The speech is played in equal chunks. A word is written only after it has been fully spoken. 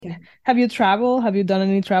Yeah. Have you traveled? Have you done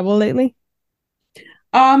any travel lately?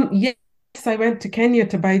 Yes, I went to Kenya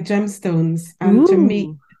to buy gemstones and to meet.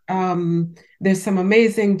 Ooh. There's some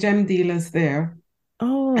amazing gem dealers there,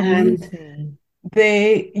 Oh, and amazing.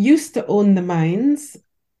 they used to own the mines,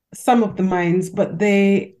 some of the mines, but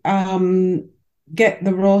they get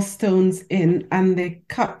the raw stones in and they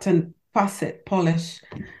cut and facet polish,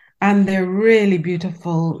 and they're really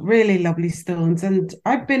beautiful, really lovely stones. And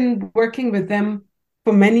I've been working with them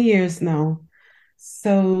for many years now,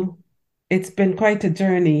 so it's been quite a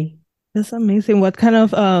journey. That's amazing. What kind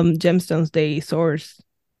of gemstones they source?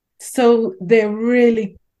 So they're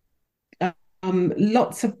really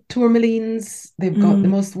lots of tourmalines. They've got the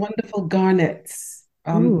Mm. most wonderful garnets,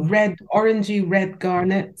 Ooh. red, orangey red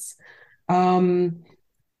garnets, um,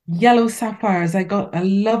 yellow sapphires. I got a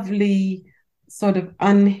lovely sort of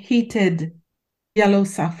unheated yellow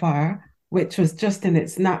sapphire, which was just in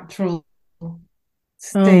its natural Oh,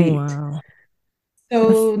 state. wow.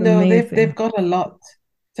 That's So no, they've amazing. got a lot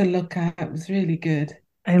to look at. It was really good.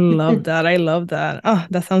 I love that. I love that. Oh,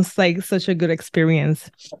 that sounds like such a good experience.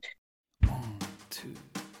 1, 2,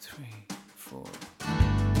 3, 4.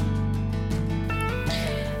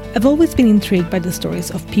 I've always been intrigued by the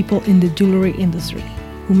stories of people in the jewelry industry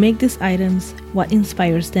who make these items, what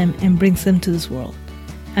inspires them, and brings them to this world.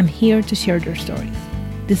 I'm here to share their stories.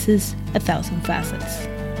 This is A Thousand Facets.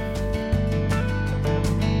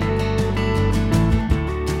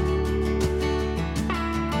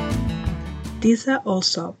 Disa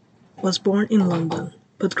Allsopp was born in London,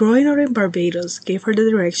 but growing up in Barbados gave her the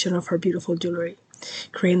direction of her beautiful jewelry,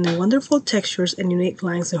 creating wonderful textures and unique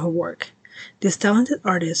lines in her work. This talented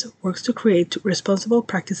artist works to create responsible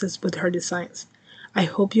practices with her designs. I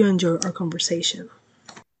hope you enjoy our conversation.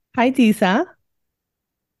 Hi, Disa.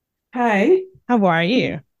 Hi, How are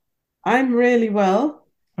you? I'm really well.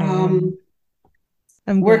 Um,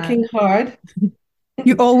 I'm glad. Working hard.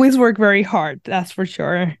 You always work very hard, that's for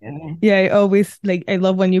sure. Yeah. Yeah, I always I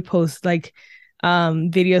love when you post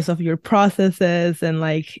videos of your processes and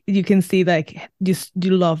like you can see like you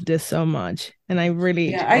love this so much. And I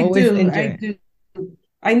really Yeah, I always do. I enjoy. do.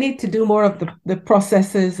 I need to do more of the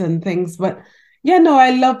processes and things, but yeah, no,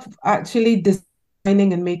 I love actually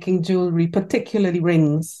designing and making jewelry, particularly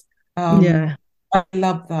rings. Um, Yeah. I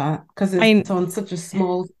love that because it's I on such a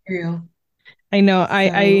small scale. I know.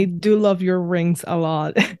 I So do love your rings a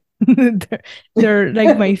lot. They're, they're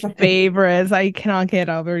like my favorites. I cannot get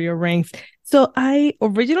over your rings. So I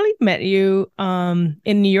originally met you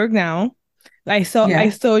in New York now. I yeah,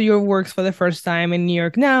 saw your works for the first time in New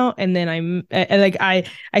York now, and then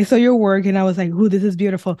I saw your work and I was like, "Ooh, this is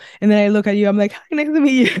beautiful." And then I look at you, I'm like, "Hi, nice to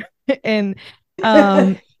meet you." and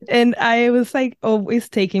um and I was like always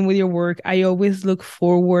taken with your work. I always look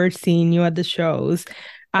forward seeing you at the shows.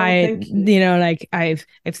 oh, I, thank you. like I've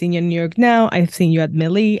seen you in New York now. I've seen you at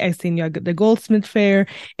Millie. I've seen you at the Goldsmith Fair,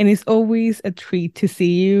 and it's always a treat to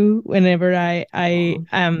see you whenever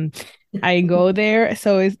Oh. I go there.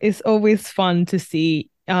 So it's always fun to see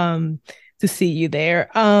you there.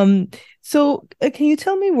 So can you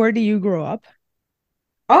tell me where do you grow up?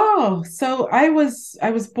 Oh, so I was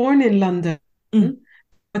born in London, Mm.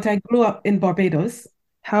 but I grew up in Barbados,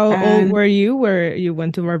 How old and were you where you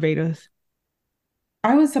went to Barbados?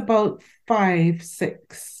 I was about 5,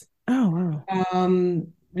 6. Oh, wow.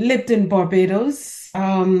 Lived in Barbados,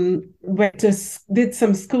 did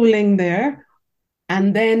some schooling there,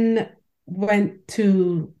 and then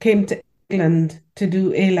came to England to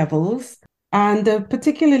do A levels. And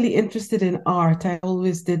particularly interested in art. I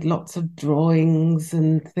always did lots of drawings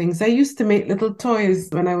and things. I used to make little toys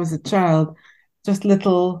when I was a child, just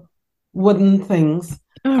little wooden things.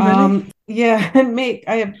 Oh, really? Yeah, and make.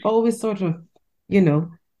 I have always sort of, you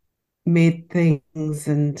know, made things.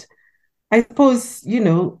 And I suppose,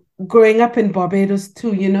 growing up in Barbados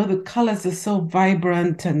too, the colors are so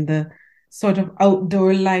vibrant and the sort of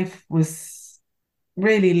outdoor life was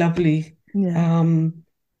really lovely. Yeah. Um,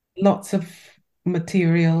 Lots of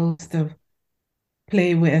materials to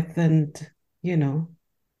play with and, you know,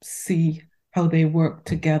 see how they work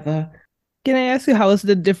together. Can I ask you how was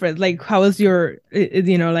the difference? Like, how was your,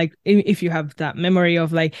 like if you have that memory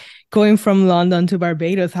of like going from London to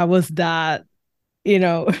Barbados, how was that, you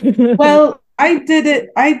know? Well, I did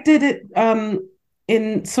it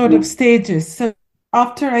in sort of stages. So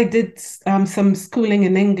after I did some schooling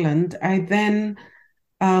in England, I then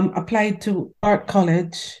applied to art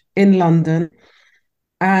college in London.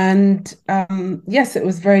 And yes, it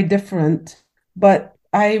was very different. But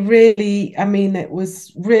I mean, it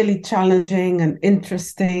was really challenging and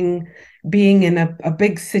interesting being in a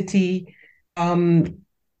big city, um,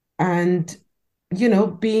 and,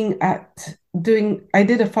 being at I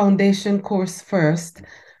did a foundation course first,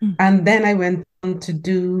 Mm. and then I went on to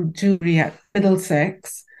do jewelry at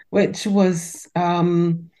Middlesex, which was, I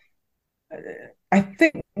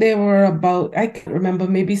think there were about, I can't remember,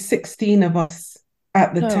 maybe 16 of us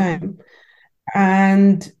at the Okay. time.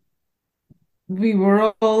 And we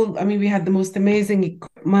were all, I mean, we had the most amazing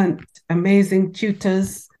equipment, amazing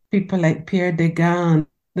tutors, people like Pierre Degas,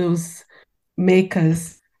 those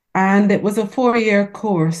makers. And it was a 4-year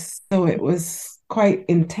course, so it was quite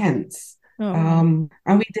intense. Oh, wow.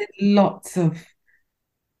 And we did lots of,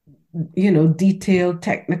 detailed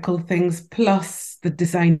technical things, plus the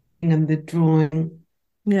designing and the drawing.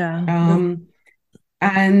 Yeah. Um,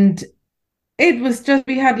 and it was just,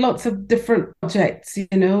 we had lots of different projects,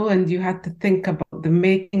 and you had to think about the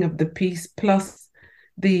making of the piece plus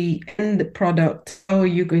the end product. How are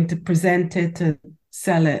you going to present it and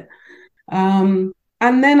sell it?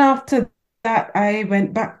 And then after that, I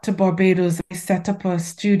went back to Barbados. I set up a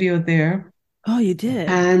studio there Oh, you did.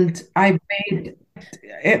 and I made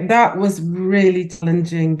it. That was really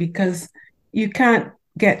challenging because you can't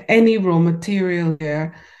get any raw material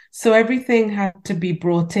there. So everything had to be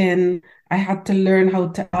brought in. I had to learn how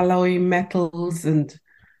to alloy metals and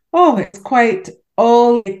it's quite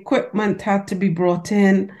all the equipment had to be brought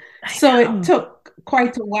in. I So it know. took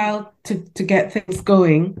quite a while to get things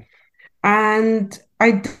going. And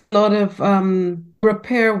I did a lot of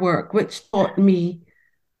repair work, which taught me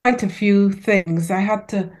quite a few things. I had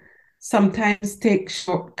to sometimes take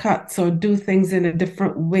shortcuts or do things in a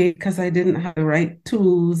different way because I didn't have the right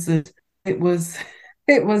tools. And it was,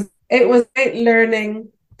 it was a learning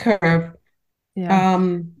curve, Yeah.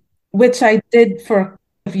 um, which I did for a couple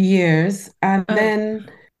of years. And Oh, then,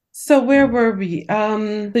 so where were we?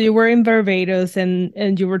 so you were in Barbados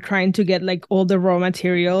and you were trying to get like all the raw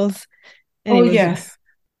materials and it Oh was yes.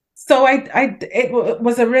 So it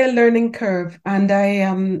was a real learning curve, and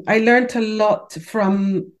I learned a lot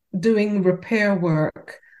from doing repair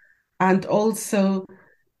work, and also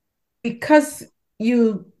because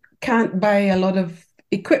you can't buy a lot of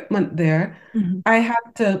equipment there, Mhm. I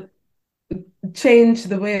had to change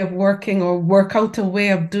the way of working or work out a way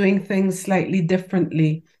of doing things slightly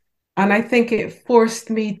differently. And I think it forced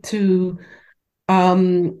me to,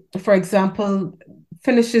 for example,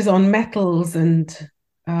 finishes on metals and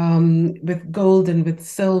with gold and with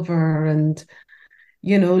silver and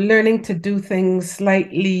learning to do things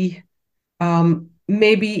slightly,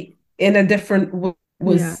 maybe in a different way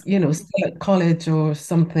Yeah. was, still at college or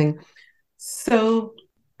something. So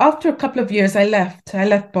after a couple of years, I left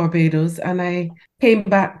Barbados and I came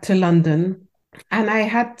back to London and I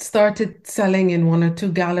had started selling in one or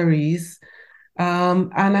two galleries.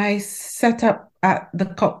 And I set up at the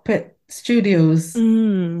Cockpit Studios,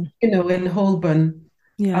 Mm, in Holborn.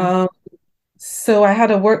 yeah. Um, so I had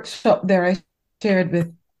a workshop there I shared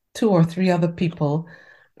with two or three other people.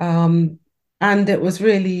 Um, and it was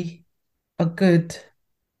really a good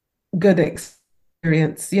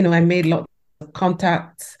experience. I made lots of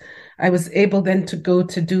contacts. I was able then to go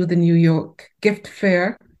to do the New York gift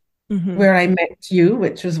fair Hmm. where I met you,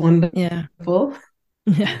 which was Yeah. wonderful.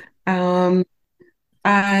 Yeah. Um,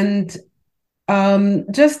 and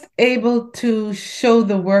just able to show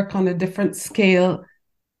the work on a different scale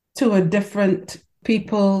to a different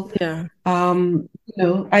people. Yeah.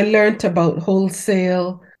 I learned about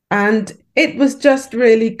wholesale and it was just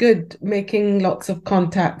really good making lots of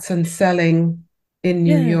contacts and selling in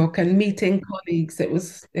New Yeah. York and meeting colleagues. It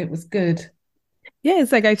was good. Yeah,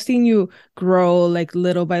 it's like I've seen you grow like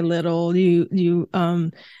little by little. You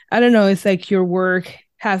I don't know, it's like your work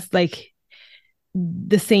has like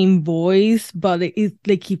the same voice, but it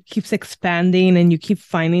like keeps expanding and you keep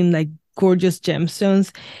finding like gorgeous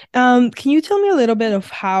gemstones. Can you tell me a little bit of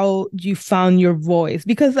how you found your voice?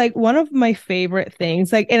 Because like one of my favorite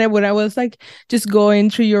things, like and when I was like just going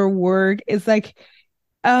through your work, it's like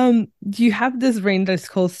you have this ring that's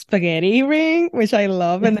called spaghetti ring, which I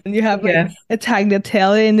love, and then you have like Yes. a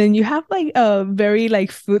tagliatelle, and then you have like very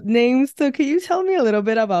like food names. So can you tell me a little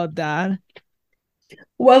bit about that?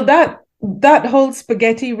 Well, that whole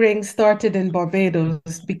spaghetti ring started in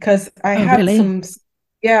Barbados because Oh, really?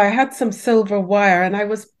 I had some silver wire and I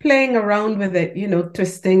was playing around with it,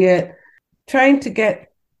 twisting it, trying to get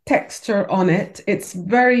texture on it. It's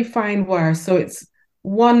very fine wire, so it's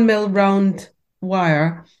 1 mil round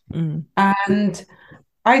wire. Mm. And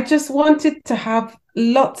I just wanted to have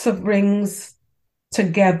lots of rings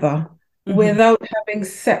together Hmm. without having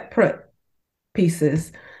separate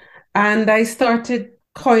pieces. And I started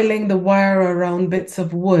coiling the wire around bits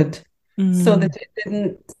of wood so Mm. that it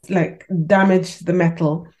didn't like damage the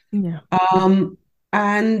metal. Yeah. Um,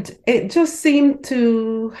 and it just seemed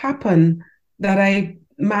to happen. that I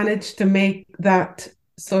managed to make that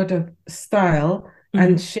sort of style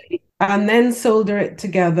and Mm. shape, and then solder it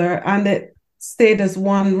together, and it stayed as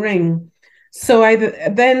one ring. So I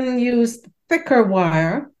then used thicker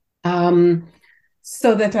wire, um,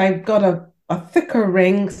 so that I got a thicker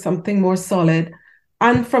ring, something more solid.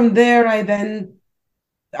 And from there,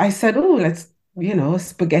 I said, oh, let's,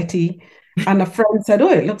 spaghetti. And a friend said, oh,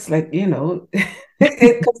 it looks like, because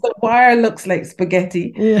the wire looks like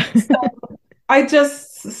spaghetti. Yeah. So I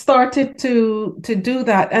just started to do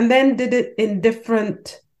that, and then did it in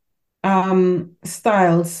different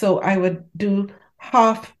styles. So I would do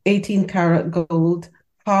half 18 karat gold,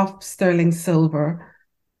 half sterling silver,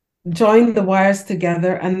 join the wires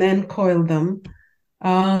together, and then coil them.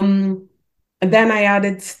 Um, and then I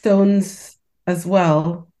added stones as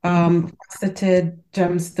well, Mhm. faceted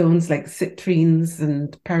gemstones like citrines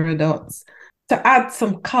and peridots to add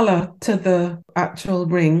some color to the actual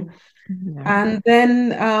ring. Yeah. And then,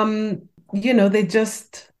 they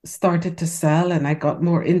just started to sell, and I got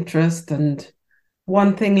more interest, and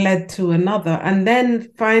one thing led to another. And then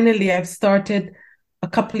finally, I've started a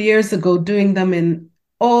couple of years ago doing them in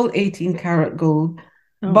all 18 karat gold,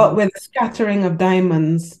 Oh, but wow. with a scattering of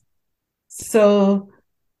diamonds. So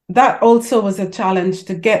that also was a challenge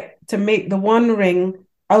to get to make the one ring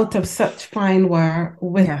out of such fine wire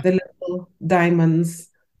with Yeah. the little diamonds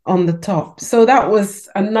on the top. So that was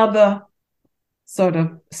another sort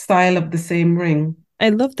of style of the same ring. I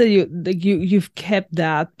love that you've kept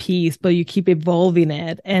that piece, but you keep evolving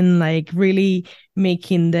it and like really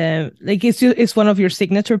making the like it's one of your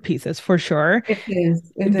signature pieces for sure. It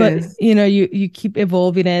is. It But is. you keep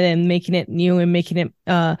evolving it and making it new and making it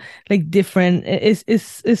like different.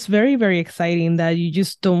 It's very, very exciting that you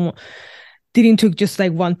just don't didn't took just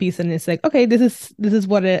like one piece and it's like, okay, this is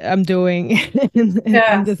what I'm doing. And I'm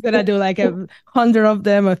Yes. just gonna do like 100 of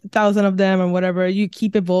them, 1,000 of them, or whatever. You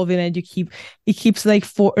keep evolving it. It keeps like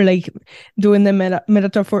for like doing the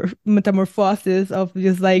metamorphosis of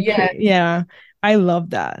just like Yeah. yeah. I love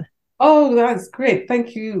that. Oh, that's great.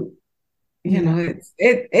 Thank you. Yeah.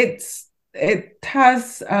 It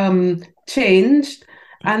has changed.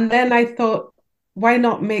 And then I thought, why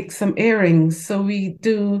not make some earrings? So we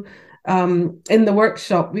do in the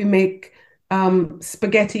workshop, we make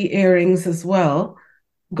spaghetti earrings as well,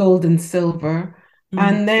 gold and silver. Mm.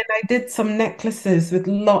 And then I did some necklaces with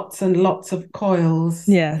lots and lots of coils,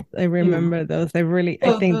 Yes, I you know. remember those. I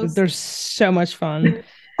So think that those they're so much fun.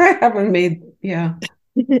 I haven't made, yeah.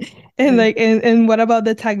 And like and what about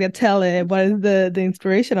the tagliatelle? What is the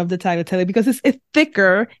inspiration of the tagliatelle? Because it's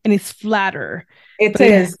thicker and it's flatter. It But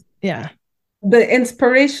yeah, is. yeah. The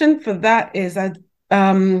inspiration for that is a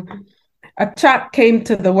chap came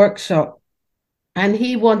to the workshop and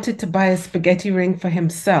he wanted to buy a spaghetti ring for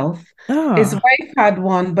himself. His Oh. wife had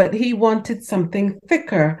one, but he wanted something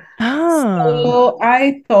thicker. Ah. So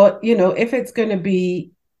I thought, if it's going to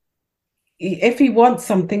be, if he wants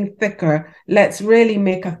something thicker, let's really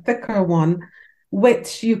make a thicker one,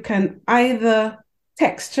 which you can either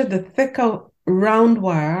texture the thicker round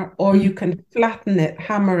wire or Mm, you can flatten it,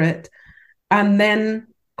 hammer it, and then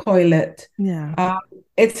coil it. yeah. Uh,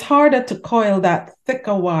 it's harder to coil that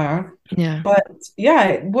thicker wire, Yeah. but yeah,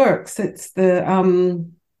 it works. It's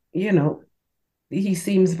you know, he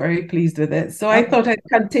seems very pleased with it. So I Oh, thought I'd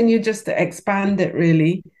continue just to expand it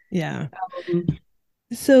really. yeah. Um,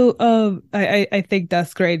 So I think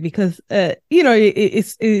that's great because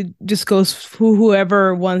it just goes for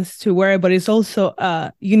whoever wants to wear it, but it's also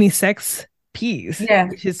a unisex piece,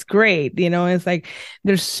 yes, which is great. It's like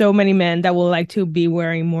there's so many men that will like to be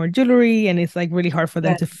wearing more jewelry, and it's like really hard for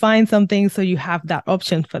them yes, to find something. So you have that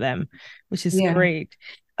option for them, which is yeah, great.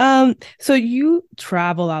 So you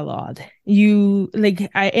travel a lot.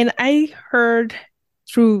 I heard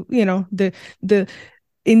through the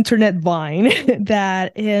internet vine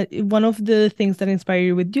that one of the things that inspired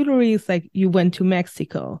you with jewelry is like you went to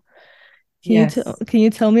Mexico. yes. Can you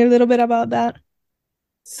tell me a little bit about that?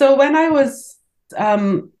 So when I was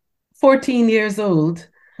 14 years old,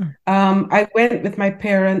 Mm. I went with my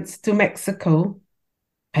parents to Mexico.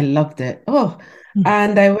 I loved it. Oh, Mm.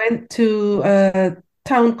 and I went to a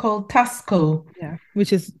town called Tasco, Yeah,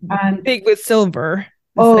 which is and big with silver.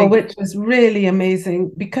 It's oh, like which was really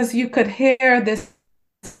amazing because you could hear this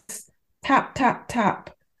tap, tap, tap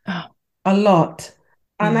oh a lot.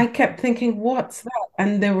 And yeah. I kept thinking, what's that?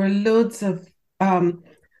 And there were loads of um,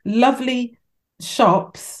 lovely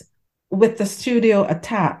shops with the studio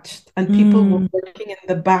attached, and people were Mm. working in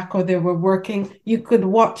the back or they were working. You could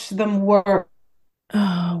watch them work.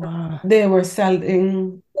 Oh wow. They were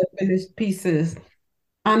selling the finished pieces.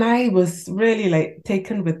 And I was really like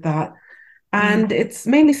taken with that. Mm. and it's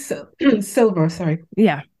mainly silver, sorry.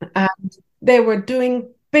 Yeah. And they were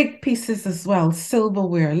doing big pieces as well,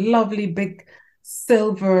 silverware, lovely big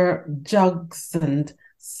silver jugs and,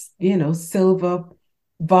 silver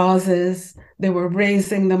vases. They were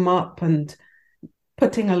raising them up and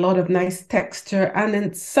putting a lot of nice texture. And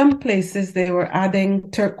in some places, they were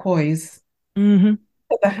adding turquoise Hmm.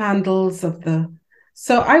 to the handles of the.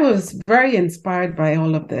 So I was very inspired by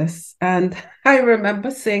all of this. And I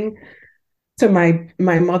remember saying to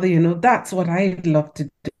my mother, that's what I'd love to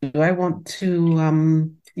do. I want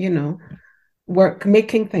to work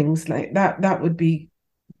making things like that. That would be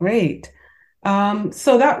great.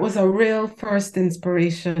 So that was a real first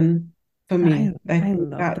inspiration for I me. I I think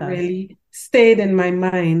love that that. really stayed in my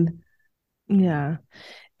mind. Yeah.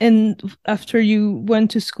 And after you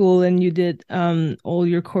went to school and you did all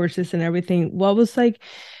your courses and everything, what was like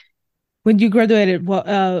when you graduated, what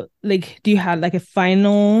like do you have like a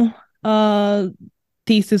final uh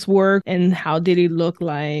thesis work and how did it look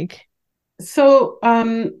like? So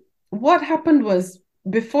what happened was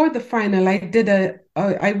before the final,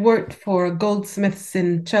 I worked for Goldsmiths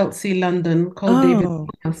in Chelsea, London, called David Oh.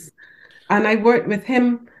 Thomas, and I worked with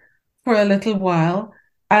him for a little while,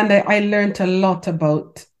 and I learned a lot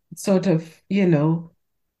about sort of,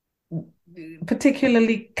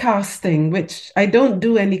 particularly casting, which I don't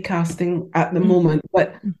do any casting at the Mm. moment,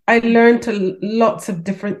 but I learned lots of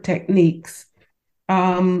different techniques.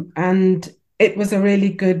 And it was a really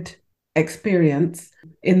good experience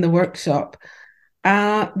in the workshop.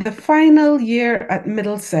 The final year at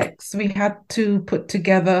Middlesex, we had to put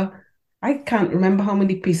together, I can't remember how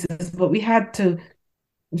many pieces, but we had to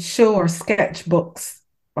show our sketchbooks,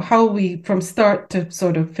 how we, from start to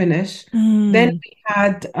sort of finish. Then Mm. we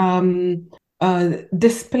had a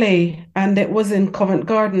display, and it was in Covent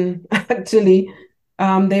Garden, actually.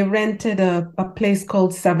 They rented a place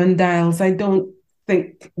called Seven Dials. I don't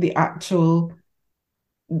think the actual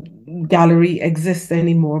gallery exists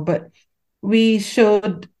anymore, but we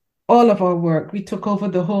showed all of our work. We took over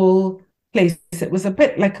the whole place. It was a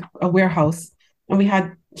bit like a warehouse, and we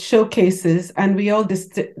had showcases, and we all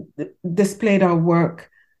displayed our work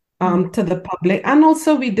Mm. to the public. And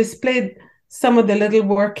also, we displayed some of the little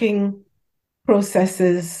working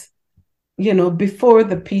processes, before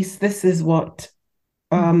the piece. This is what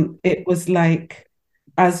Mm. it was like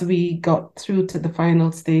as we got through to the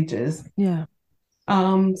final stages. Yeah.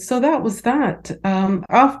 So that was that.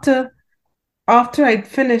 After I'd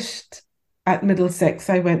finished at Middlesex,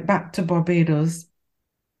 I went back to Barbados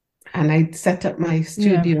and I'd set up my Yeah.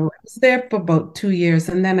 studio. I was there for about 2 years,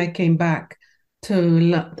 and then I came back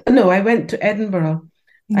no, I went to Edinburgh.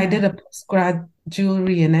 I Yeah. did a postgrad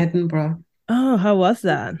jewelry in Edinburgh. Oh, how was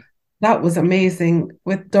that? That was amazing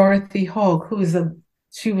with Dorothy Hogg,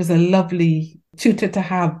 she was a lovely tutor to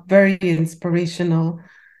have, very inspirational.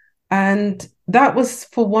 And that was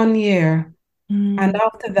for 1 year. And Mm.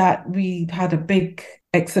 after that, we had a big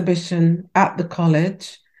exhibition at the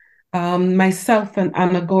college. Myself and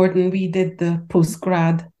Anna Gordon, we did the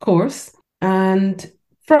postgrad course. And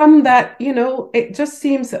from that, it just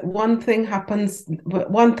seems that one thing happens,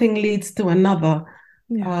 one thing leads to another.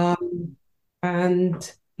 Yeah. Um,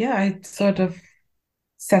 and yeah, I sort of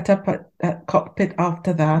set up at Cockpit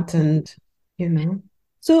after that. And, you know,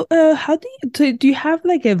 So, how do you have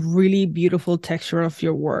like a really beautiful texture of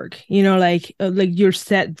your work? Like your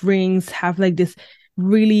set rings have like this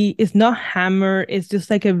really, it's not hammer, it's just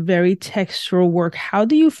like a very textural work. How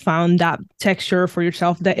do you found that texture for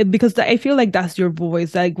yourself? Because I feel like that's your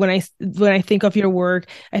voice. Like when I think of your work,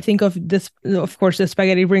 I think of this, of course, the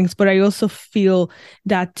spaghetti rings, but I also feel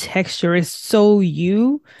that texture is so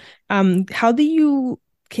you. How do you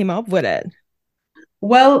came up with it?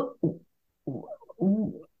 well,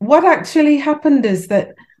 what actually happened is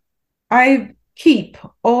that I keep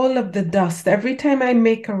all of the dust. Every time I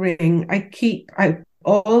make a ring, I keep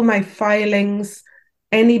all my filings,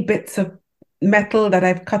 any bits of metal that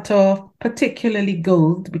I've cut off, particularly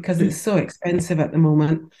gold, because Mm. it's so expensive at the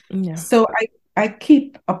moment. Yeah. So I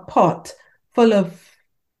keep a pot full of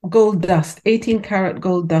gold dust, 18 karat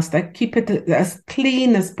gold dust. I keep it as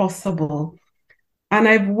clean as possible. And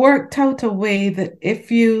I've worked out a way that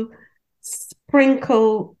if you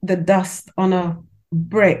sprinkle the dust on a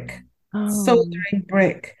brick, Oh. soldering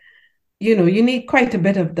brick, you need quite a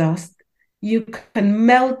bit of dust. You can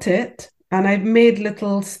melt it, and I've made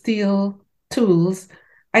little steel tools.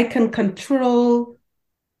 I can control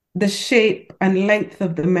the shape and length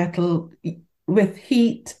of the metal with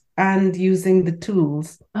heat and using the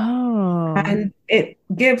tools. Oh, And it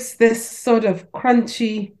gives this sort of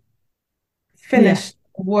crunchy yeah. finished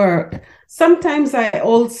work. Sometimes I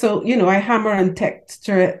also, I hammer and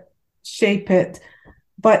texture it shape it,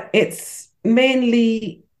 but it's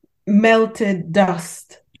mainly melted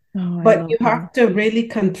dust. Oh, I But love you that. have to really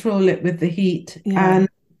control it with the heat, Yeah. and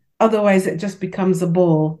otherwise it just becomes a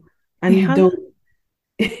ball, It and you has, don't,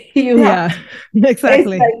 you have yeah, to, it's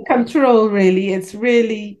exactly. like control really. It's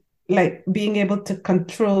really like being able to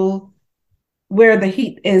control where the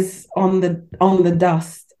heat is on the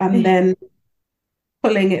dust and Eh, then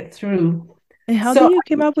pulling it through. how do So, you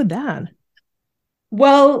come up with that?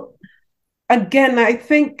 well, again, I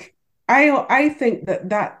think that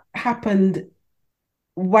that happened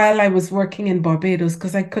while I was working in Barbados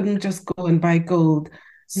because I couldn't just go and buy gold.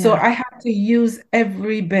 So Yeah. I had to use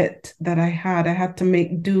every bit that I had. I had to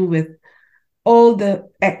make do with all the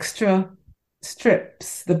extra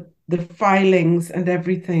strips, the filings and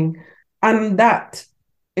everything. And that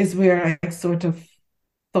is where I sort of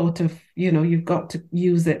thought of, you've got to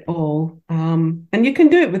use it all. And you can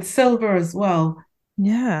do it with silver as well.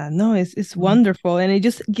 Yeah, no, it's wonderful, and it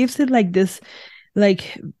just gives it like this,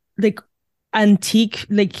 like like antique,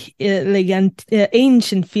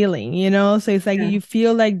 ancient feeling, you know. So it's like Yeah. you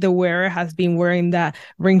feel like the wearer has been wearing that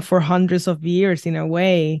ring for hundreds of years in a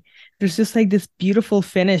way. There's just like this beautiful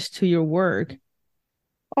finish to your work.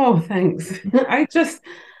 Oh, thanks.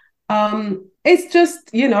 It's just,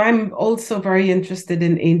 I'm also very interested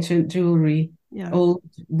in ancient jewelry, Yeah. old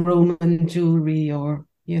Roman jewelry or,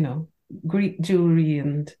 Greek jewelry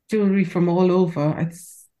and jewelry from all over.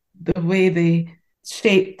 It's the way they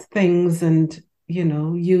shaped things and,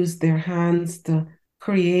 used their hands to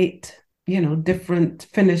create, different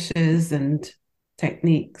finishes and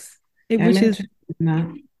techniques. Yeah, I'm Which is, interested in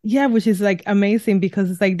that. yeah, which is like amazing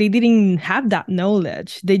because it's like they didn't have that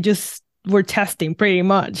knowledge. They just were testing pretty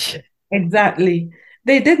much. Exactly.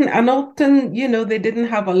 They didn't, and often, they didn't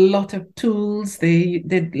have a lot of tools. They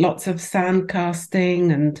did lots of sand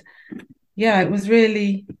casting, and yeah, it's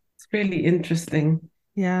really interesting.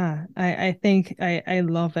 Yeah, I think I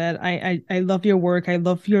love it. I love your work. I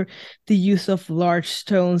love your the use of large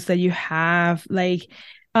stones that you have. Like,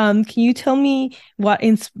 can you tell me what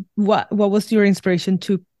was your inspiration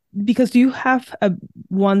to, because you have a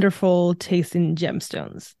wonderful taste in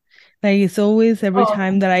gemstones. Like it's always every Oh,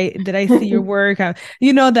 time that I see your work,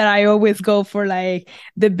 you know that I always go for like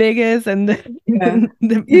the biggest and yeah.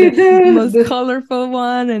 the You do most the colorful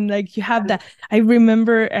one, and like you have that. I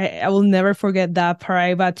remember I will never forget that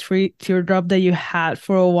private teardrop that you had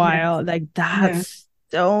for a yes, while. Like that yeah.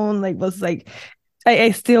 stone, like was like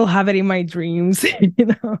I still have it in my dreams, you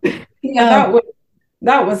know. Yeah, Um,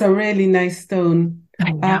 that was a really nice stone.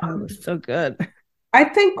 I know it Um, was so good. I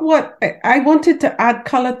think what I wanted to add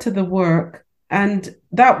color to the work, and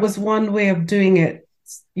that was one way of doing it,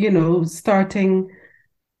 starting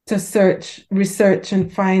to research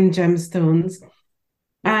and find gemstones.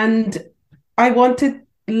 And I wanted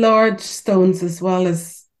large stones as well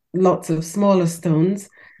as lots of smaller stones,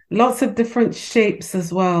 lots of different shapes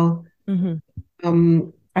as well. Hmm.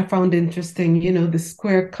 I found interesting, the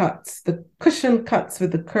square cuts, the cushion cuts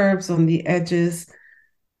with the curves on the edges,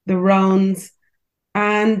 the rounds.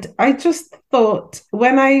 And I just thought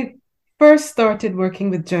when I first started working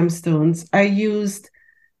with gemstones, I used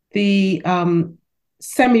the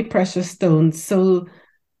semi-precious stones. So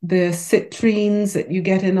the citrines that you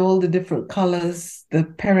get in all the different colors, the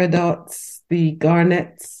peridots, the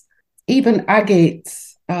garnets, even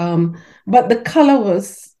agates. But the color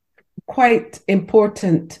was quite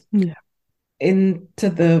important Yeah. into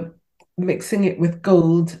the mixing it with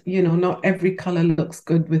gold. Not every color looks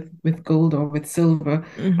good with gold or with silver.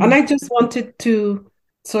 And Hmm. I just wanted to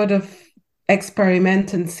sort of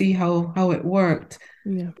experiment and see how it worked.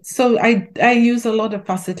 Yeah. So I use a lot of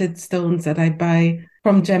faceted stones that I buy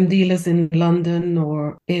from gem dealers in London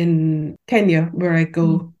or in Kenya, where I Mm.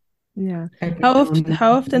 go Yeah. every now and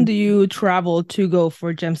How often then. do you travel to go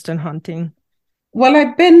for gemstone hunting? Well,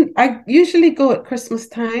 I usually go at Christmas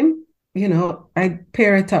time. I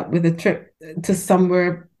pair it up with a trip to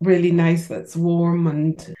somewhere really nice that's warm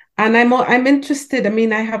and I'm interested. I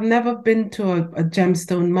mean, I have never been to a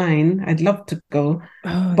gemstone mine. I'd love to go,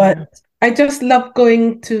 Oh but yeah. I just love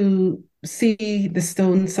going to see the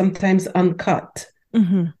stones sometimes uncut.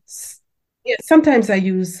 Hmm. Yeah, sometimes I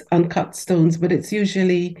use uncut stones, but it's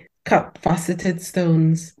usually cut faceted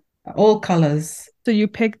stones, all colors. So you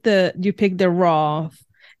pick the raw,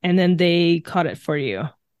 and then they cut it for you.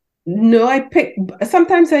 No,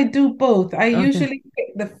 sometimes I do both. I Okay. usually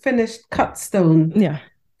pick the finished cut stone Yeah.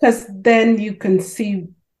 because then you can see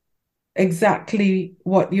exactly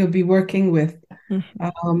what you'll be working with.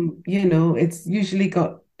 Mhm. It's usually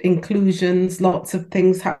got inclusions, lots of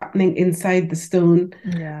things happening inside the stone.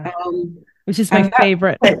 Yeah. which is my And that's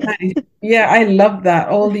favorite. quite nice. Yeah, I love that.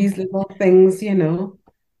 All these little things, Yeah.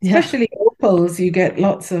 especially opals, you get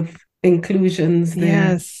lots of inclusions there.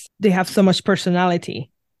 Yes. They have so much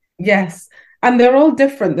personality. Yes. And they're all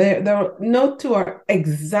different. They're no two are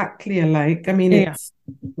exactly alike. I mean, Yeah. it's,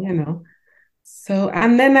 you know. So,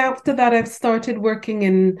 and then after that, I've started working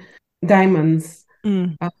in diamonds,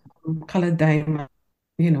 Mm. colored diamond,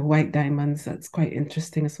 white diamonds. That's quite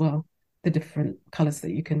interesting as well. The different colors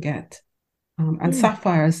that you can get. And Mm.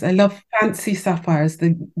 sapphires. I love fancy sapphires,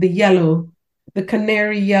 the yellow, the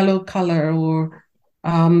canary yellow color, or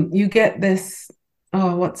you get this,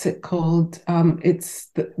 oh, what's it called? It's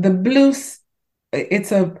the blue,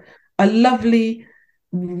 it's a lovely,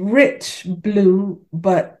 rich blue,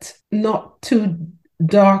 but not too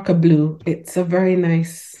dark a blue. It's a very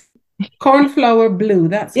nice cornflower blue.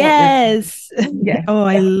 That's what they're called. Yes. Yeah, Oh,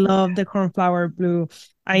 I yeah, love the cornflower blue.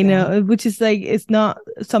 I yeah. know, which is like it's not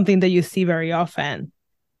something that you see very often.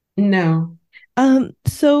 No.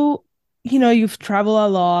 So you've traveled a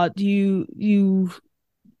lot. You're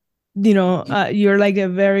like a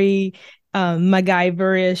very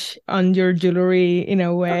MacGyverish on your jewelry in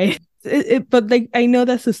a way. But like I know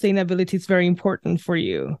that sustainability is very important for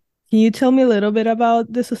you. Can you tell me a little bit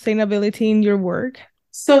about the sustainability in your work?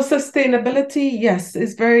 So sustainability, yes,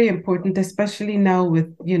 is very important, especially now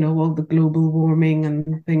with, all the global warming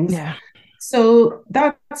and things. Yeah, So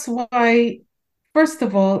that's why, first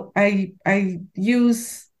of all, I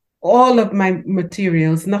use all of my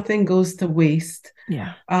materials. Nothing goes to waste.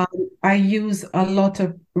 yeah. Um, I use a lot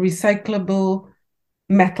of recyclable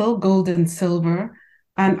metal, gold and silver,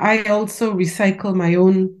 and I also recycle my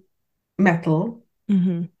own metal.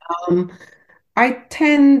 Mm-hmm. Um, I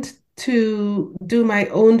tend to do my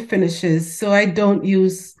own finishes, so I don't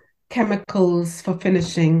use chemicals for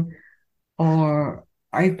finishing, or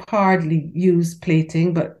I hardly use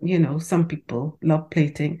plating, but some people love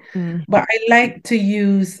plating. Mm, But I like to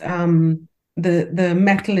use the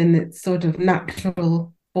metal in its sort of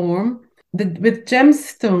natural form. With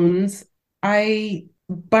gemstones, I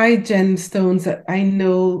buy gemstones that I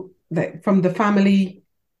know that from the family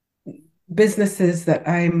businesses that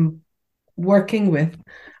I'm working with,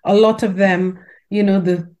 a lot of them,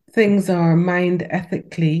 the things are mined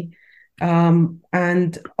ethically.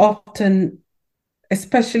 And often,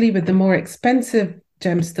 especially with the more expensive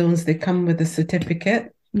gemstones, they come with a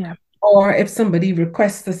certificate. yeah. Or if somebody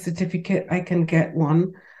requests a certificate, I can get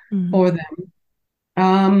one Mm, for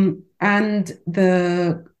them. And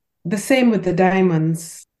the same with the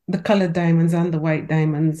diamonds, the colored diamonds and the white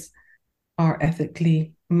diamonds are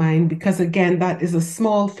ethically mine because again that is a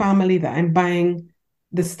small family that I'm buying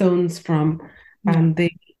the stones from, yeah. and they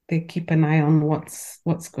keep an eye on what's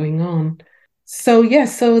going on. So yeah,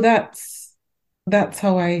 so that's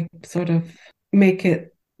how I sort of make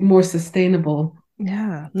it more sustainable.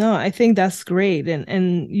 Yeah. No, I think that's great.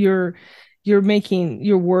 And you're making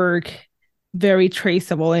your work very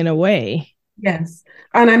traceable in a way. Yes.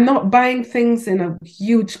 And I'm not buying things in a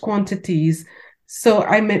huge quantities. So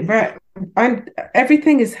I'm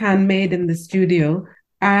everything is handmade in the studio,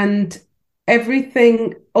 and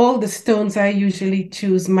everything, all the stones I usually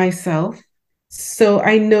choose myself. So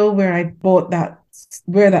I know where I bought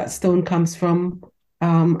where that stone comes from.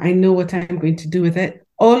 I know what I'm going to do with it.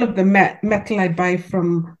 All of the metal I buy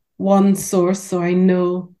from one source, so I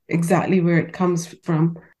know exactly where it comes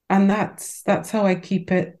from. And that's how I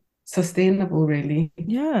keep it sustainable, really.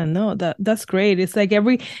 Yeah, no, that's great. It's like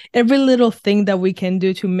every little thing that we can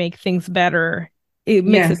do to make things better, it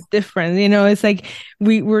makes a Yes, difference. It's like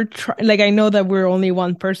like I know that we're only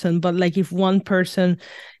one person, but like if one person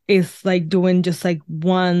is like doing just like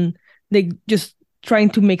one, like just trying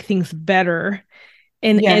to make things better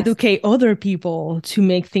and yes, educate other people to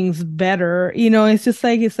make things better, it's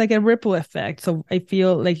like a ripple effect. So I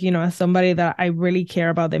feel like, as somebody that I really care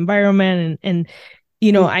about the environment and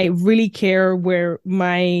mm, I really care where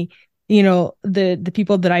my, the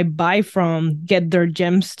people that I buy from get their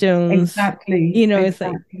gemstones. exactly, It's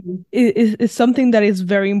like exactly. it's something that is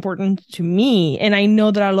very important to me. And I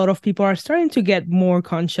know that a lot of people are starting to get more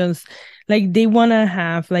conscious. Like they want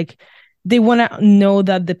to know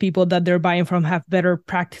that the people that they're buying from have better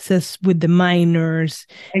practices with the miners,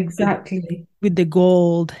 with, Exactly. with the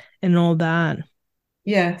gold and all that.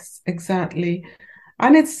 Yes, exactly.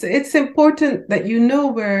 And it's important that you know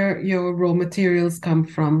where your raw materials come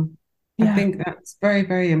from. I Yeah. think that's very,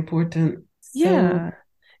 very important. So Yeah.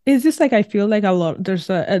 It's just like I feel like a lot there's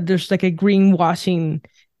like a greenwashing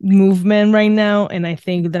movement right now, and I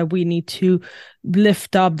think that we need to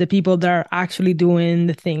lift up the people that are actually doing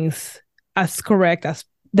the things as correct as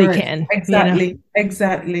they correct. can. Exactly,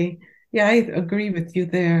 exactly. Yeah, I agree with you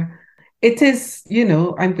there. it is,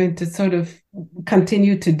 I'm going to sort of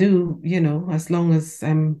continue to do, as long as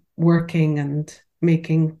I'm working and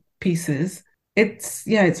making pieces.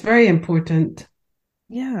 Yeah, it's very important.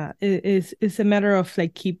 Yeah, it's a matter of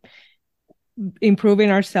like keep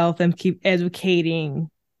improving ourselves and keep educating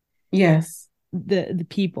Yes. the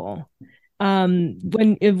people.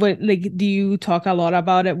 When like do you talk a lot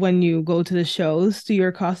about it when you go to the shows to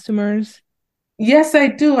your customers? Yes, I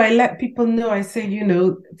do. I let people know. I say,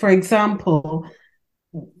 for example,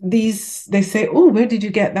 they say, "Oh, where did you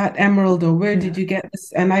get that emerald, or where did Yeah, you get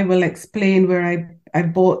this?" And I will explain where I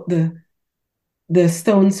bought the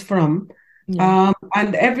stones from. yeah,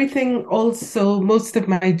 And everything also, most of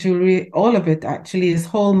my jewelry, all of it actually is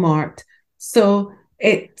hallmarked. So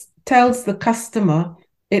it tells the customer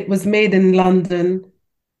it was made in London,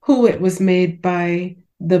 who it was made by,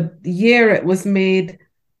 the year it was made,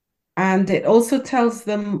 and it also tells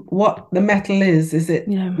them what the metal is. Is it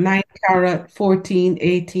yeah, 9 carat, 14,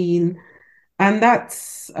 18? And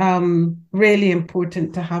that's really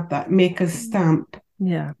important to have that maker's stamp.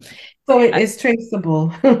 yeah. So it I, is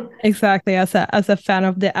traceable. exactly. As a fan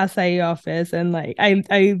of the acai office, and like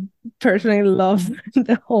I personally love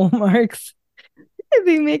the hallmarks.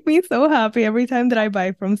 They make me so happy every time that I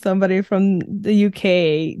buy from somebody from the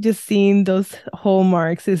UK. Just seeing those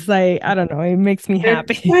hallmarks is like, I don't know, it makes me They're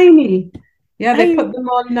happy. tiny. Yeah, they I put them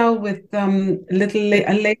on now with a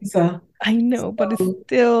laser. I know, but it So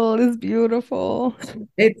still is beautiful.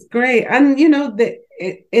 it's great. And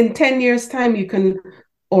in 10 years' time you can,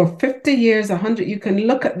 or 50 years, 100, you can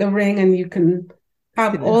look at the ring and you can See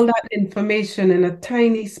have this. all that information in a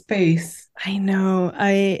tiny space. I know.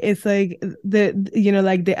 It's like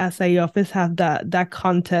like the SIE office have that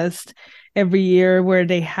contest every year where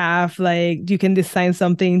they have like you can design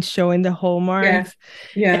something showing the Yeah. hallmarks.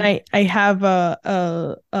 And Yeah. I have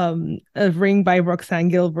a ring by Roxanne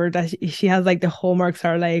Gilbert that she has like the hallmarks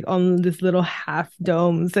are like on this little half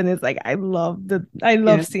domes, and it's like I love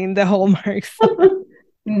Yeah. seeing the hallmarks.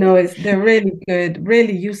 No, they're really good,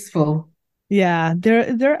 really useful. Yeah,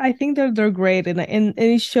 they're I think they're great, and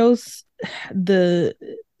it shows the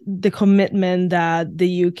the commitment that the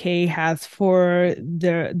UK has for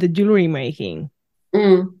the jewelry making.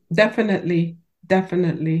 Definitely.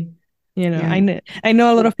 Definitely. Yeah. I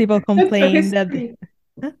know a lot of people Good for complain that history.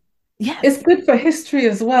 huh? Yes, It's good for history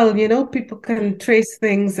as well. People can trace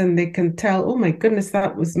things and they can tell, oh my goodness,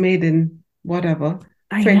 that was made in whatever,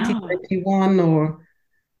 I know. 2021 or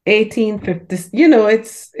 1850.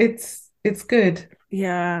 It's good.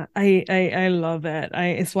 Yeah, I love it. I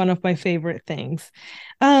It's one of my favorite things.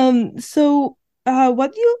 So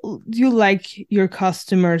what do you like your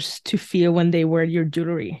customers to feel when they wear your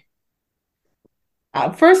jewelry?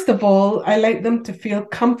 First of all, I like them to feel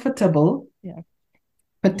comfortable, Yeah.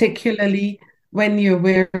 particularly when you're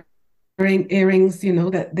wearing earrings,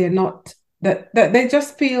 that they're not, that they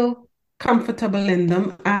just feel comfortable in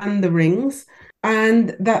them, and the rings,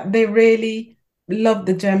 and that they really love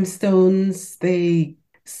the gemstones.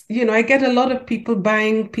 I get a lot of people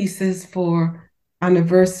buying pieces for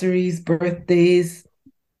anniversaries, birthdays,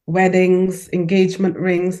 weddings, engagement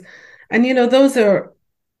rings. And those are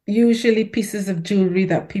usually pieces of jewelry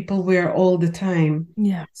that people wear all the time.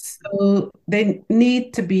 Yeah. So they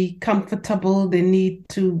need to be comfortable, they need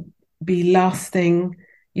to be lasting,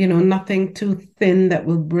 nothing too thin that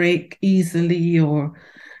will break easily, or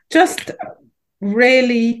just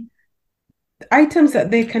really items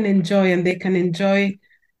that they can enjoy, and they can enjoy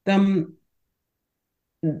them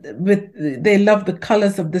they love the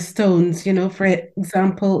colors of the stones, for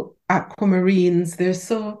example, aquamarines. They're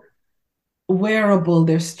so wearable,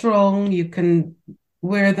 they're strong. You can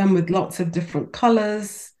wear them with lots of different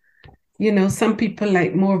colors. Some people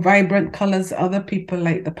like more vibrant colors, other people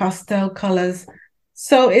like the pastel colors.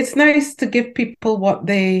 So it's nice to give people what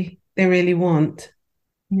they really want.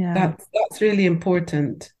 Yeah. That's really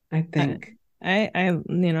important, I I, think.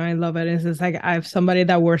 I love it. It's just like I have somebody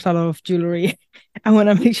that wears a lot of jewelry. I want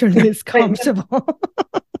to make sure that it's comfortable.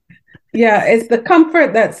 Yeah, it's the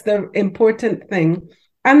comfort that's the important thing.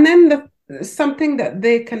 And then something that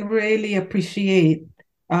they can really appreciate,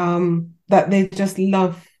 that they just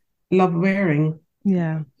love wearing.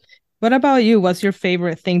 Yeah. What about you? What's your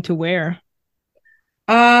favorite thing to wear?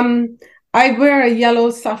 Um, I wear a yellow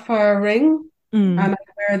sapphire ring, Mm, and I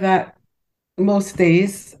wear that most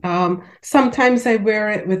days. Sometimes I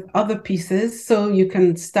wear it with other pieces so you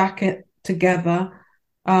can stack it together.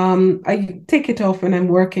 I take it off when I'm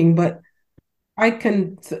working, but I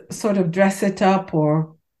can sort of dress it up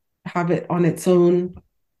or have it on its own,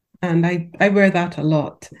 and I wear that a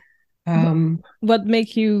lot. what Um, what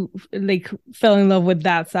make you like fell in love with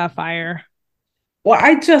that sapphire? Well,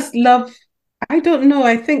 I just love, I don't know,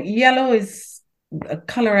 I think yellow is a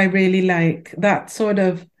color I really like. That sort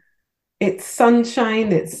of, it's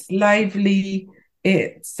sunshine, it's lively,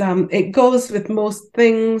 it goes with most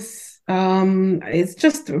things. It's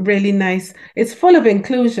just really nice. It's full of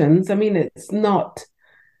inclusions. I mean, it's not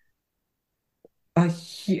a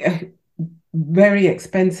very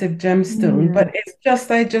expensive gemstone, Yeah. but it's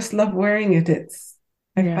just I just love wearing it.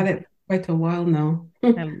 I've Yeah. had it for quite a while now.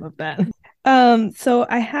 I love that. So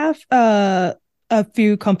I have a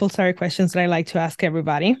few compulsory questions that I like to ask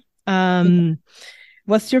everybody. Um,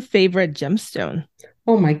 what's your favorite gemstone?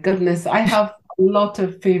 Oh my goodness, I have a lot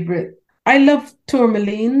of favorite. I love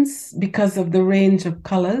tourmalines because of the range of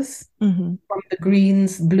colors, Hmm. from the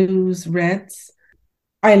greens, blues, reds.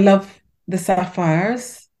 I love the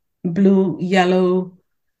sapphires, blue, yellow.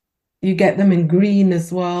 You get them in green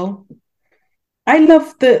as well. I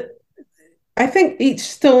love I think each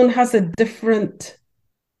stone has a different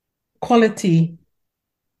quality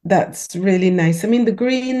that's really nice. I mean, the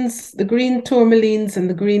green tourmalines and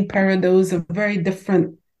the green peridots are very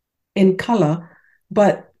different in color,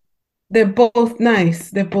 but they're both nice.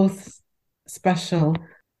 They're both special.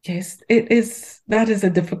 Yes, it is. That is a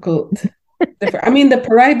I mean, the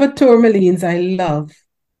Paraiba tourmalines I love.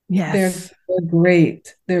 Yes, They're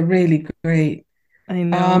great. They're really great. I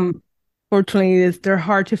know. Um, Fortunately, they're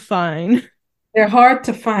hard to find. they're hard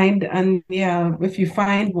to find, and yeah, if you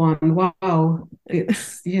find one, wow, Well,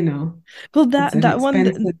 it's an that one,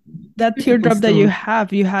 expensive, that beautiful teardrop that stone.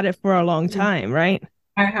 you had it for a long Yeah. time, right?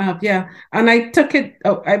 I have, yeah. And I took it,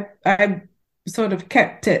 oh, I sort of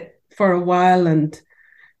kept it for a while, and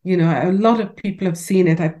a lot of people have seen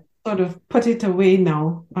it. I sort of put it away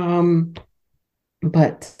now.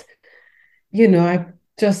 But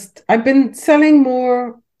I've been selling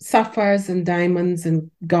more sapphires and diamonds and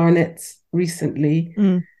garnets recently.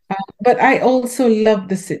 Mm, But I also love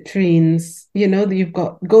the citrines. You've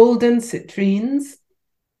got golden citrines,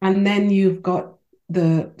 and then you've got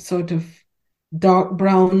the sort of dark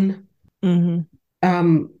brown hmm.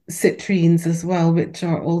 citrines as well, which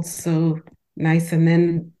are also nice. And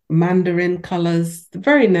then mandarin colors,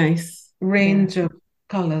 very nice Yeah. range of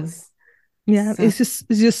colors. Yeah, So it's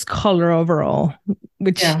just color overall,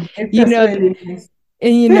 which yeah, it's you just know, really nice.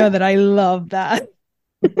 and you know that I love that.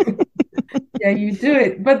 Yeah, you do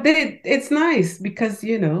it, but it's nice because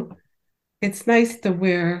it's nice to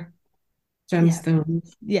wear Yeah.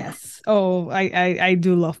 gemstones. Yes. Oh, I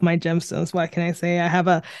do love my gemstones. What can I say? I have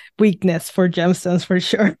a weakness for gemstones for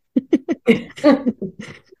sure.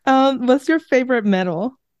 What's your favorite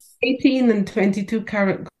metal? 18 and 22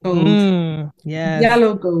 karat gold, Yes.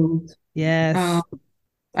 yellow gold. Um, Yes.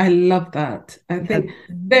 I love that. I Yeah. think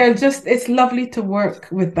it's lovely to work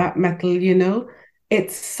with that metal.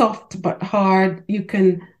 It's soft but hard. You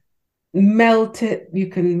can melt it, you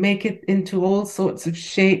can make it into all sorts of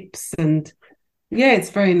shapes. And yeah, it's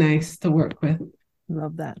very nice to work with.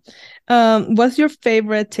 Love that. What's your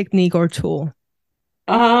favorite technique or tool?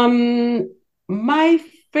 My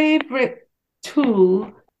favorite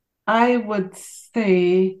tool, I would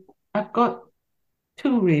say, I've got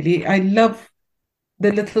two really. I love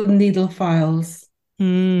the little needle files.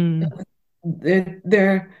 Mm,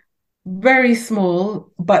 They're very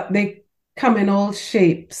small, but they come in all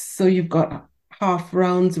shapes. So you've got half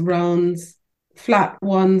rounds, rounds, flat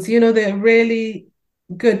ones. They're really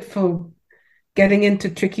good for getting into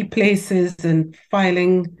tricky places and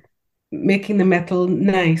filing, making the metal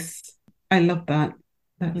nice. I love that.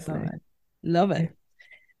 That's love like, it. Love yeah. it.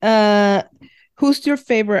 Uh, who's your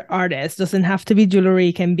favorite artist? Doesn't have to be jewelry,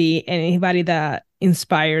 it can be anybody that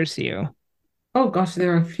inspires you. Oh gosh,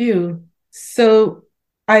 there are a few. So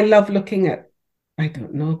I love looking at, I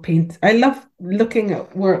don't know, paint. I love looking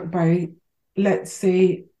at work by, let's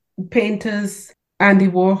say, painters, Andy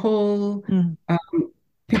Warhol, Mm, um,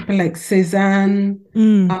 people like Cézanne.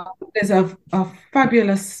 mm, There's a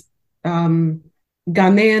fabulous um,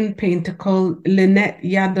 Ghanaian painter called Lynette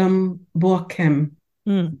Yadam Boakem.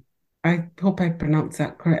 mm. I hope I pronounced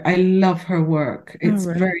that correct. I love her work. All It's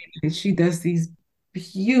right. very nice. She does these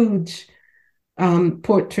huge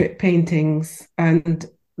portrait paintings and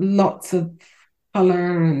lots of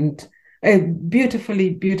color and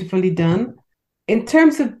beautifully, beautifully done. In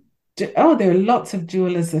terms of, there are lots of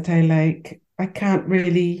jewelers that I like. I can't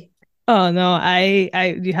really, Oh no,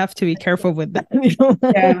 you have to be careful with that.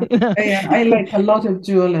 yeah, Yeah. yeah, I like a lot of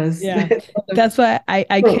jewelers. Yeah. A lot of That's why I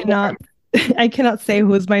cannot footwork. I cannot say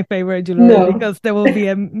who's my favorite jeweler No, because there will be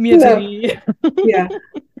a no, mutiny. yeah,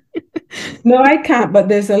 no, I can't, but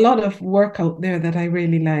there's a lot of work out there that I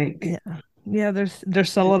really like. Yeah. Yeah, there's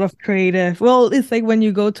a lot of creative. Well, it's like when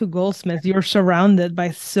you go to Goldsmith, you're surrounded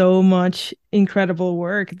by so much incredible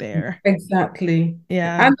work there. Exactly.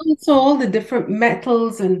 Yeah. And also all the different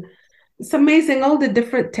metals, and it's amazing all the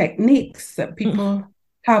different techniques that people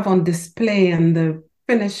have on display, and the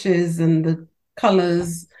finishes and the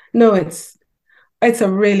colors. No, it's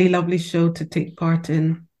a really lovely show to take part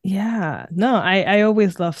in. Yeah. No, I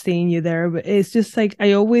always love seeing you there, but it's just like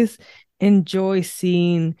I always enjoy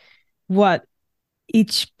seeing what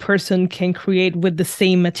each person can create with the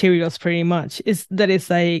same materials pretty much. It's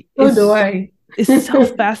like So do I. it's so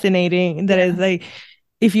fascinating that it's Yeah, like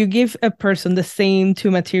if you give a person the same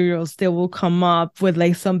two materials, they will come up with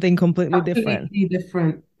like something completely different. completely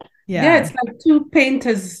different. Yeah, Yeah. it's like two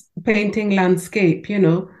painters painting landscape,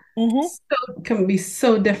 Hmm. So can be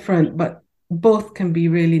so different, but both can be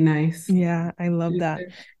really nice. Yeah, I love that.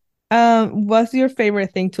 What's your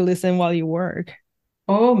favorite thing to listen while you work?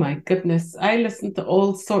 Oh my goodness. I listen to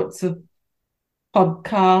all sorts of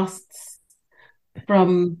podcasts,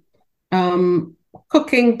 from um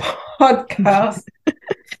cooking podcasts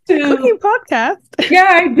Cooking to, podcast. yeah,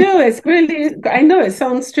 I do. It's really, I know it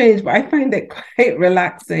sounds strange, but I find it quite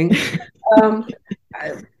relaxing. Um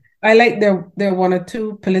I, I like their one or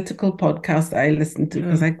two political podcasts I listen to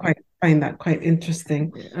because Oh, I quite find that quite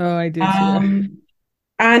interesting. oh, I do too. Um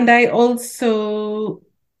and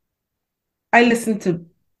I listen to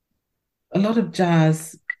a lot of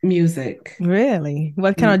jazz music. Really?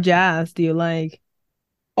 What kind Mm. of jazz do you like?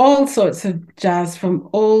 All sorts of jazz, from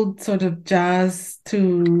old sort of jazz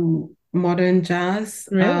to modern jazz.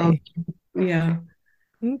 Really? Yeah,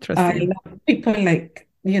 I Interesting. love people like,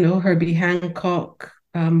 Herbie Hancock,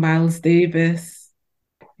 Miles Davis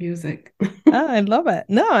music. Oh, I love it.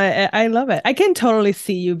 No, I love it. I can totally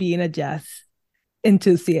see you being a jazz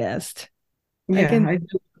enthusiast. I Yeah, can,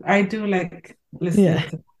 I do like yeah. listening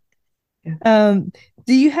to, yeah. Um,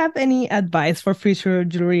 do you have any advice for future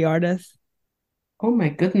jewelry artists? Oh my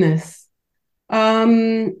goodness.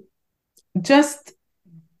 Um, just,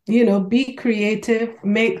 be creative,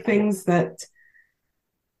 make things that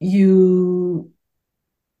you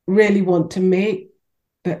really want to make,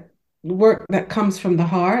 that work that comes from the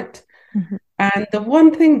heart. Mhm. And the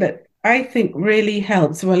one thing that I think really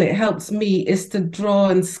helps, well, it helps me, is to draw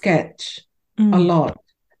and sketch a Mm, lot,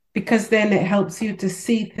 because then it helps you to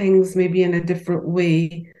see things maybe in a different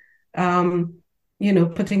way. Um,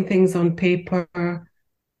 putting things on paper,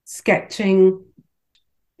 sketching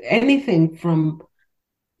anything from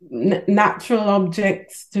natural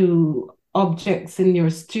objects to objects in your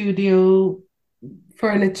studio,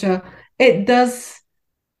 furniture. It does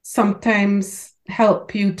sometimes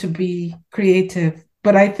help you to be creative.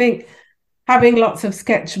 But I think having lots of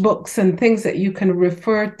sketchbooks and things that you can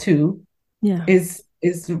refer to yeah. is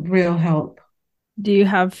real help. Do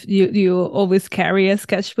you always carry a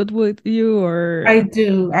sketchbook with you or I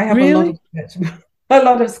do. I have a lot really? of sketchbooks, a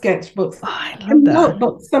lot of sketchbooks Oh, I love and that.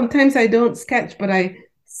 notebooks. Sometimes I don't sketch, but I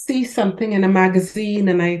see something in a magazine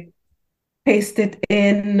and I paste it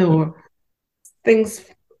in, or things,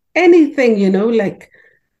 anything, like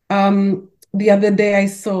the other day I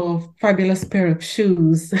saw a fabulous pair of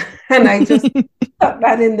shoes and I just stuck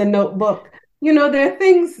that in the notebook. There are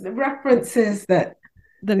things, references that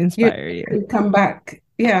That you inspire you. can come back,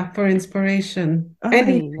 yeah, for inspiration. Oh, I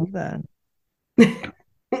Anything. love that.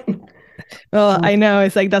 Well, I know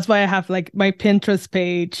it's like that's why I have like my Pinterest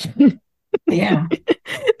page. Yeah.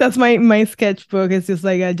 That's my sketchbook. It's just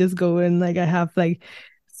like I just go in like I have like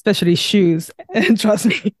especially shoes. And trust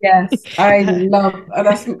me, Yes. I love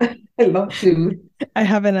that's I love shoes. I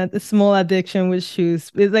have a small addiction with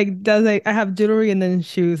shoes. It's like does like I have jewelry and then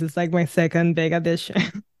shoes. It's like my second big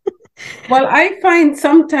addiction. Well, I find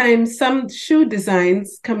sometimes some shoe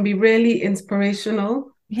designs can be really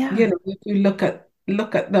inspirational. Yeah. If you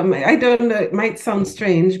look at them. I don't know, it might sound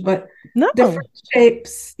strange, but No, different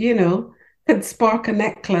shapes, could spark a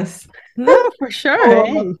necklace. no, for sure.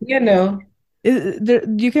 Or, Hey.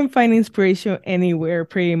 You can find inspiration anywhere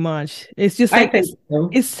pretty much. It's just I like think so.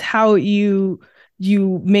 it's how you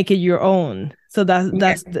make it your own. So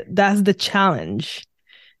Yeah. that's the challenge.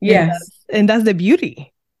 And Yes. that's the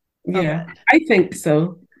beauty of Yeah. it. I think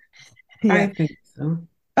so. Yeah. I think so.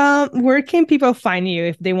 Where can people find you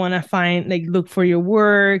if they want to find like look for your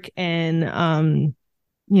work and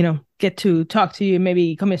get to talk to you,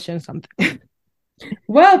 maybe commission something?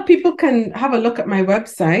 Well, people can have a look at my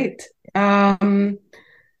website.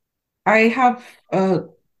 I have a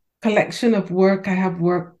collection of work. I have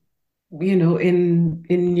work, in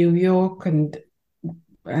New York, and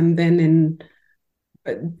then in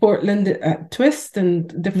Portland at Twist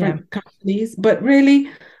and Yeah. different companies. But really,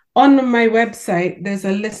 On my website, there's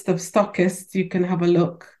a list of stockists. You can have a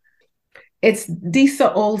look. It's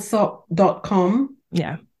disaallsopp.com.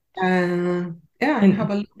 Yeah. Yeah, and And have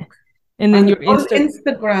a look. and then And your on Insta.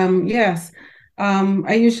 Instagram, yes.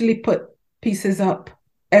 I usually put pieces up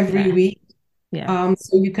every Yeah. week. Yeah.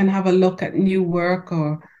 So you can have a look at new work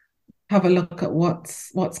or have a look at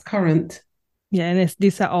what's current. Yeah, and it's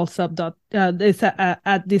Disa Allsopp at Disa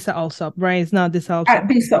Allsopp, right? It's not Disa Allsopp. At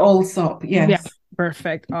Disa Allsopp, Yeah, yes.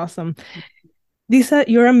 perfect, awesome. Disa,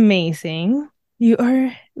 you're amazing. You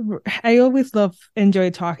are. I always enjoy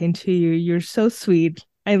talking to you. You're so sweet.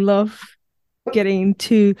 I love getting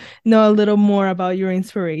to know a little more about your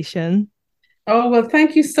inspiration. Oh, well,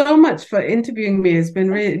 thank you so much for interviewing me. It's been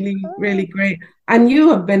really, really great. And you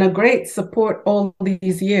have been a great support all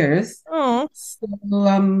these years. Oh, So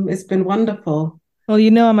it's been wonderful. well,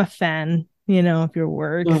 you know I'm a fan, of your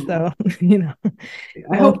work. Oh, So, you know. I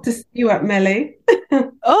Well, hope to see you at Melee.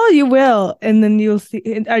 oh, you will, and then you'll see.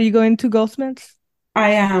 Are you going to Goldsmiths?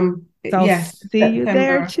 I am, So I'll yes, see you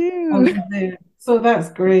there September. I'll too. be there. So that's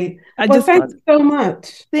great. I Well, just thank want you so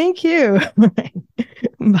much. thank you.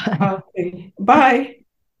 Bye. Okay, bye.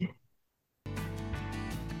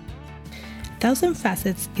 Thousand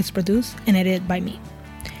Facets is produced and edited by me.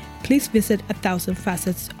 Please visit 1000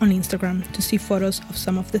 Facets on Instagram to see photos of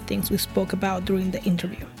some of the things we spoke about during the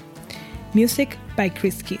interview. Music by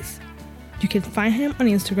Chris Keys. You can find him on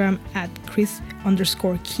Instagram at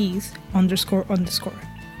Chris_Keys__.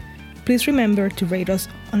 Please remember to rate us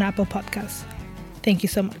on Apple Podcasts. Thank you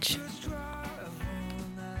so much.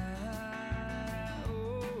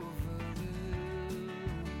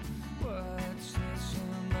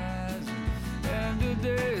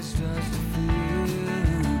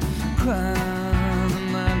 Cry